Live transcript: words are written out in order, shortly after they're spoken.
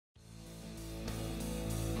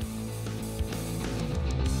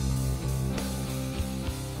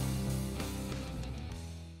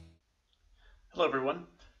Hello everyone.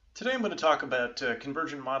 Today I'm going to talk about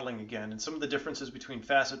convergent modeling again and some of the differences between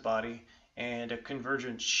facet body and a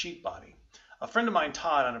convergent sheet body. A friend of mine,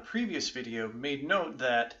 Todd, on a previous video made note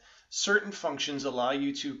that certain functions allow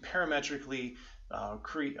you to parametrically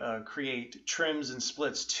create trims and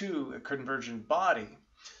splits to a convergent body.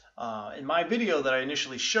 In my video that I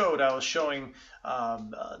initially showed, I was showing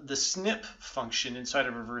the Snip function inside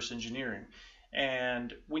of reverse engineering.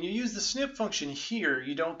 And when you use the snip function here,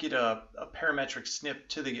 you don't get a parametric snip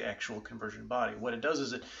to the actual convergent body. What it does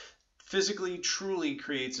is it physically, truly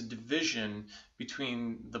creates a division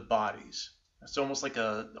between the bodies. It's almost like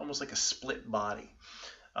a split body.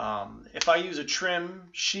 If I use a trim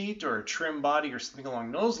sheet or a trim body or something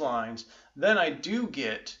along those lines, then I do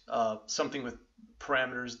get something with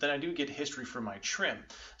parameters. Then I do get history for my trim.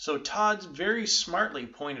 So Todd very smartly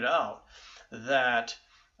pointed out that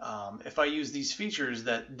if I use these features,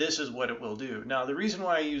 that this is what it will do. Now, the reason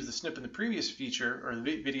why I use the snip in the previous feature or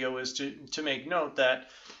the video is to make note that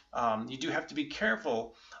you do have to be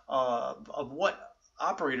careful of what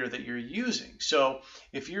operator that you're using. So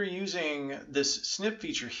if you're using this snip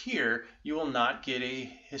feature here, you will not get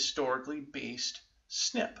a historically based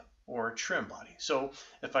snip or trim body. So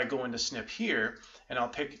if I go into snip here and I'll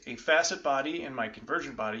pick a facet body and my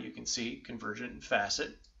convergent body, you can see convergent and facet.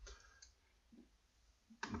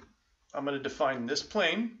 I'm going to define this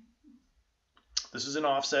plane. This is an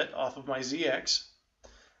offset off of my ZX.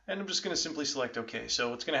 And I'm just going to simply select OK. So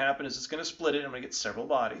what's going to happen is it's going to split it. I'm going to get several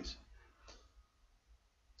bodies.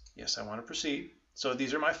 Yes, I want to proceed. So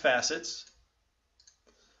these are my facets.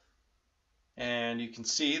 And you can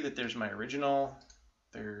see that there's my original.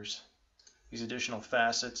 There's these additional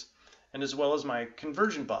facets. And as well as my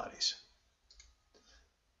convergent bodies.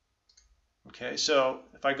 Okay, so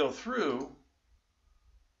if I go through,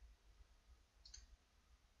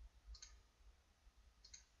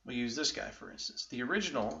 we'll use this guy, for instance. The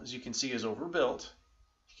original, as you can see, is overbuilt.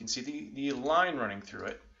 You can see the line running through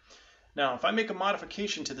it. Now, if I make a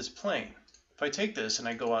modification to this plane, if I take this and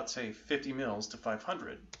I go out, say, 50 mils to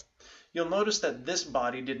 500, you'll notice that this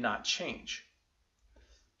body did not change.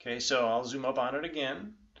 Okay, so I'll zoom up on it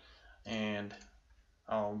again, and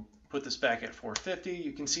I'll put this back at 450.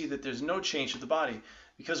 You can see that there's no change to the body,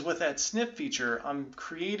 because with that snip feature, I'm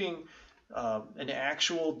creating an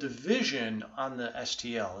actual division on the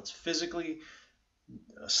STL. It's physically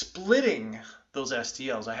splitting those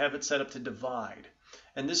STLs. I have it set up to divide.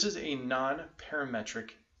 And this is a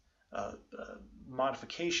non-parametric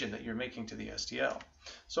modification that you're making to the STL.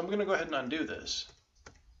 So I'm going to go ahead and undo this.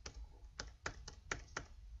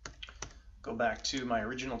 Go back to my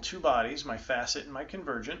original two bodies, my facet and my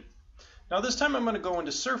convergent. Now this time I'm going to go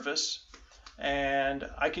into surface, and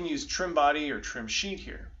I can use trim body or trim sheet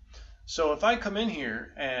here. So if I come in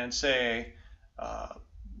here and say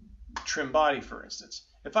trim body, for instance,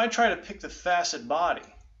 if I try to pick the facet body,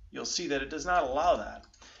 you'll see that it does not allow that.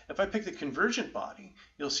 If I pick the convergent body,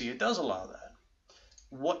 you'll see it does allow that.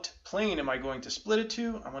 What plane am I going to split it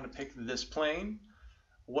to? I'm going to pick this plane.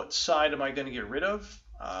 What side am I going to get rid of?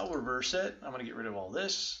 I'll reverse it. I'm going to get rid of all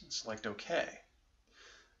this and select OK.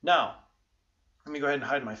 Now, let me go ahead and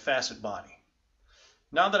hide my facet body.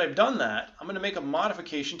 Now that I've done that, I'm going to make a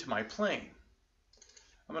modification to my plane.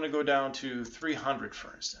 I'm going to go down to 300,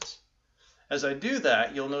 for instance. As I do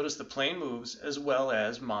that, you'll notice the plane moves as well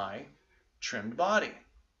as my trimmed body.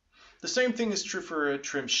 The same thing is true for a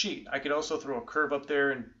trim sheet. I could also throw a curve up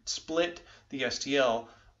there and split the STL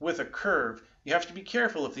with a curve. You have to be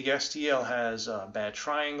careful if the STL has bad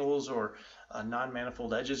triangles or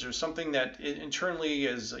non-manifold edges or something that internally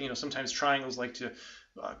is, sometimes triangles like to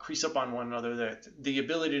crease up on one another, that the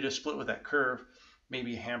ability to split with that curve may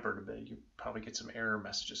be hampered a bit. You probably get some error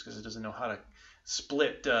messages because it doesn't know how to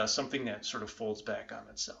split something that sort of folds back on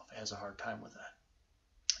itself. It has a hard time with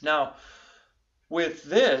that. Now, with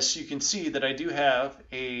this, you can see that I do have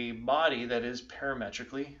a body that is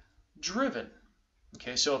parametrically driven.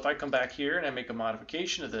 Okay, so if I come back here and I make a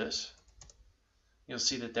modification of this, you'll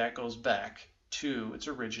see that that goes back to its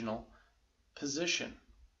original position.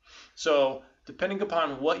 So depending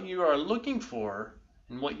upon what you are looking for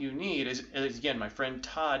and what you need, is again, my friend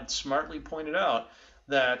Todd smartly pointed out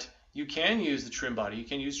that you can use the trim body, you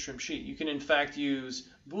can use trim sheet, you can in fact use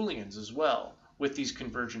booleans as well with these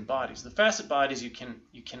convergent bodies. The facet bodies you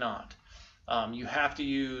cannot. You have to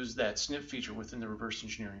use that snip feature within the reverse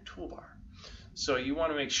engineering toolbar. So you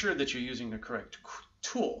want to make sure that you're using the correct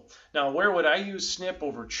tool. Now, where would I use snip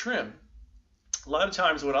over trim? A lot of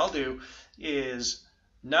times what I'll do is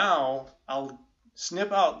now I'll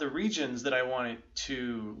snip out the regions that I want it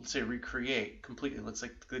to, let's say, recreate completely. Let's say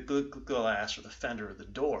the glass or the fender or the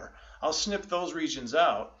door. I'll snip those regions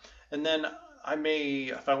out, and then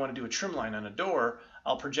if I want to do a trim line on a door,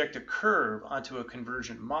 I'll project a curve onto a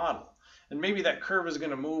convergent model. And maybe that curve is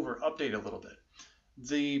going to move or update a little bit.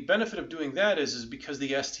 The benefit of doing that is because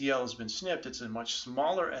the STL has been snipped, it's a much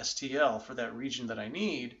smaller STL for that region that I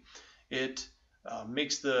need. It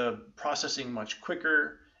makes the processing much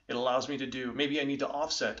quicker. It allows me to do, maybe I need to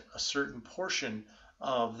offset a certain portion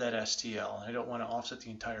of that STL, and I don't want to offset the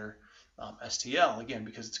entire STL, again,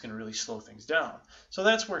 because it's going to really slow things down. So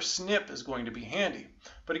that's where Snip is going to be handy.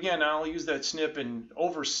 But again, I'll use that Snip and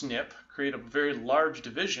over Snip, create a very large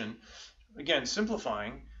division, again,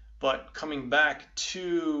 simplifying, but coming back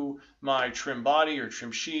to my trim body or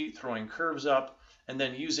trim sheet, throwing curves up, and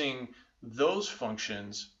then using those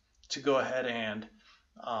functions to go ahead and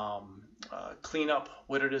clean up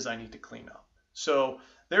what it is I need to clean up. So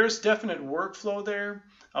there's definite workflow there.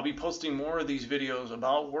 I'll be posting more of these videos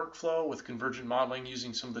about workflow with convergent modeling,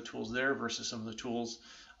 using some of the tools there versus some of the tools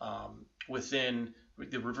within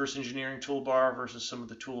the reverse engineering toolbar versus some of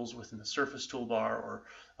the tools within the surface toolbar or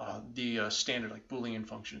the standard like Boolean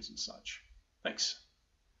functions and such. Thanks.